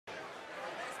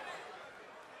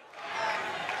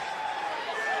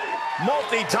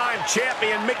multi-time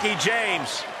champion Mickie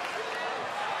James.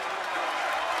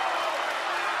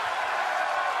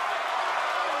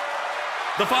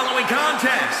 The following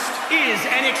contest is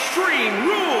an Extreme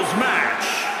Rules match.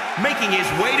 Making his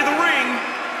way to the ring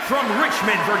from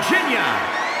Richmond, Virginia,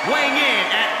 weighing in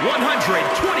at 125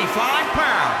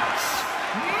 pounds,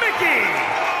 Mickie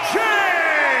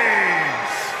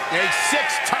James! A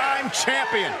six-time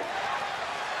champion.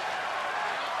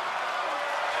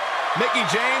 Mickie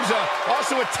James,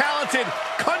 also a talented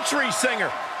country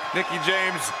singer. Mickie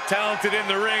James, talented in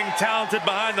the ring, talented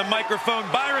behind the microphone.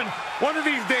 Byron, one of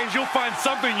these days you'll find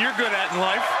something you're good at in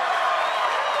life.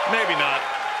 Maybe not.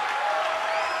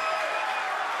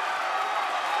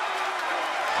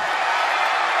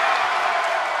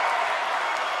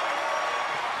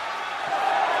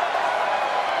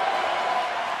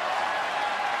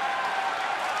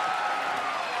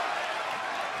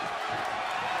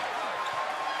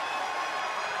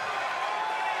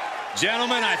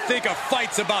 Gentlemen, I think a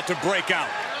fight's about to break out.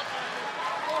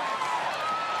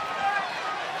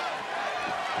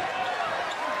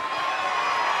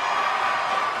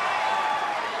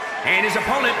 And his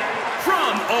opponent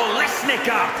from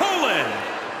Olesnica, Poland,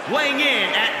 weighing in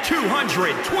at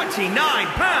 229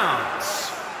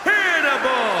 pounds,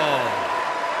 Hannibal!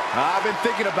 I've been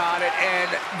thinking about it, and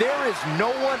there is no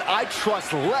one I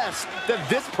trust less than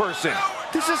this person.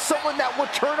 This is someone that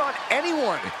would turn on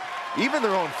anyone, even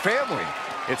their own family.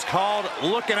 It's called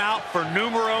looking out for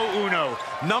numero uno.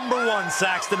 Number one,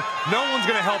 Saxton. No one's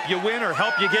going to help you win or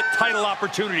help you get title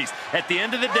opportunities. At the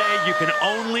end of the day, you can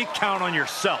only count on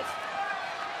yourself.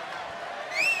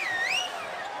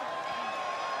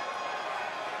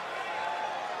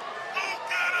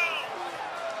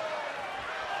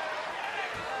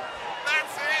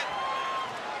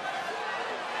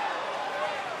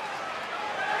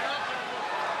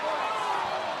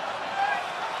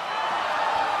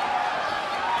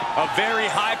 A very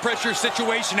high-pressure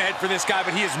situation ahead for this guy,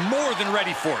 but he is more than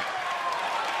ready for it.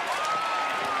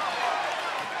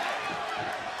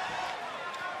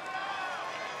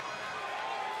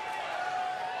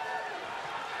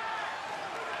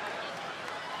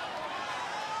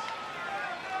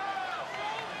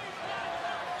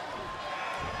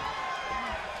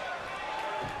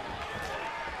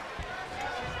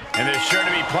 And there's sure to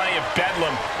be plenty of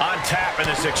bedlam on tap in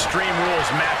this Extreme Rules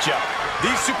matchup.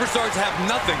 These superstars have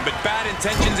nothing but bad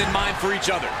intentions in mind for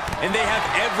each other. And they have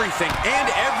everything and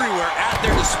everywhere at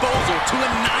their disposal to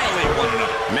annihilate one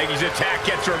another. Mickie's attack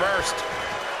gets reversed.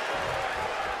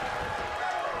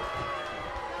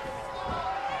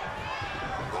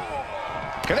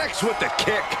 Connects with the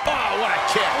kick. Oh, what a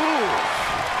kick. Ooh.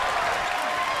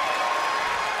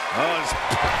 Oh, it's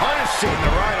punishing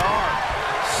the right arm.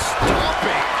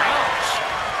 Stomping. Ouch.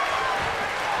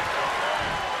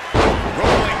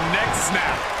 Rolling neck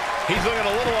snap. He's looking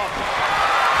a little up.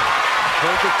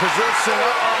 Perfect position.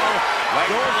 Uh-oh.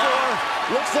 Going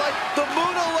for, looks like the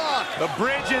Muda lock. The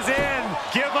bridge is in.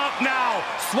 Give up now.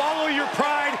 Swallow your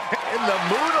pride. In the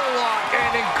Muda lock.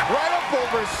 An incredible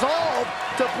resolve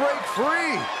to break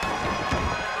free.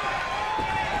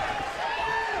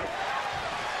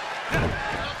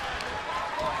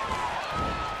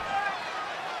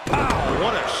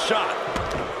 What a shot.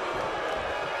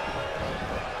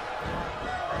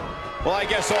 Well, I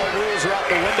guess all rules are out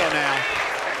the window now.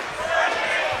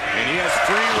 And he has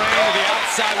free reign to the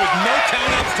outside with no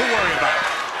countouts to worry about.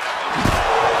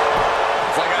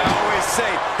 It's like I always say,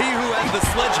 he who has the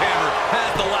sledgehammer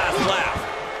has the last laugh.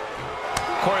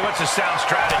 Corey, what's a sound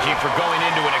strategy for going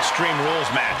into an Extreme Rules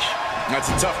match? That's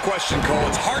a tough question, Cole.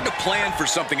 It's hard to plan for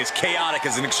something as chaotic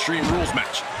as an Extreme Rules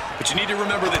match. But you need to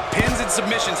remember that pins and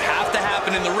submissions have to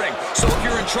happen in the ring. So if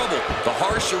you're in trouble, the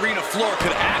harsh arena floor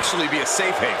could actually be a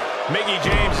safe haven. Mickie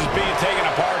James is being taken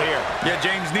apart here. Yeah,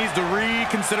 James needs to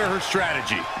reconsider her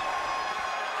strategy.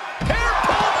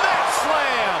 Hairpin neck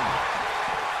slam!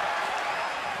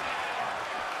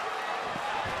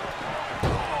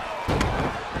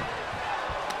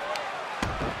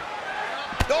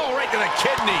 Oh, right to the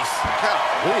kidneys.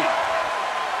 Golly.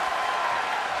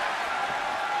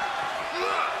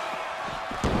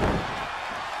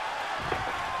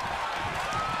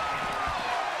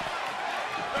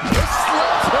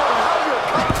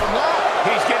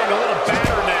 He's getting a little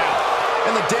battered now.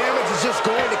 And the damage is just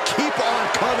going to keep on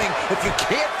coming if you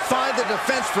can't find the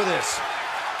defense for this.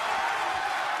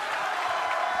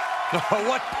 Oh,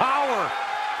 what power!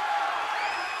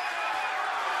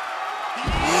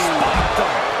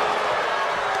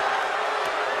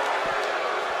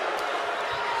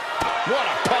 What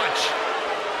a punch.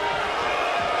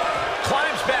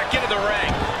 Climbs back into the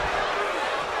ring.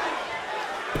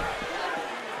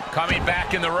 Coming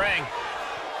back in the ring.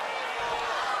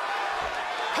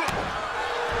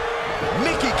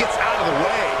 Mickie gets out of the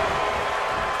way.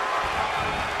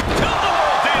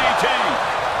 DDT.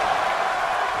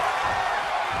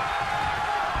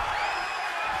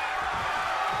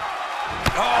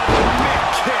 Oh, mid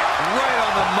kick right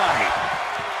on the money.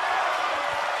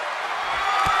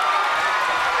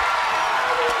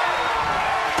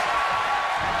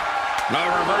 No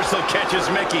reversal catches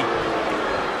Mickie.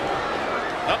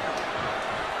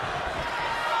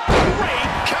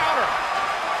 Great counter.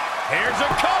 Here's a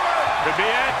cover. Could be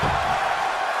it.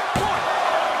 1,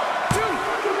 2,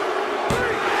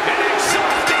 3. An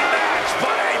exhausting match,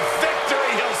 but a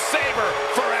victory he'll savor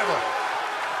forever.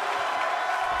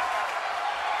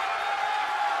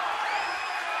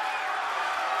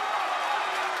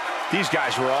 These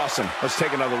guys were awesome. Let's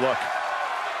take another look.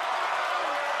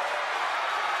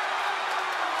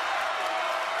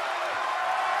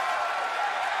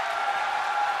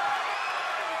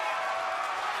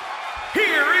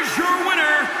 Here is your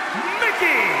winner,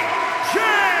 Mickie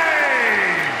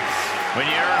James. When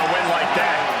you earn a win like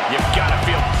that, you've got to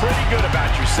feel pretty good about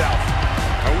yourself.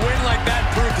 A win like that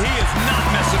proved he is not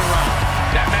messing around.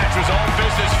 That match was all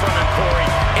business from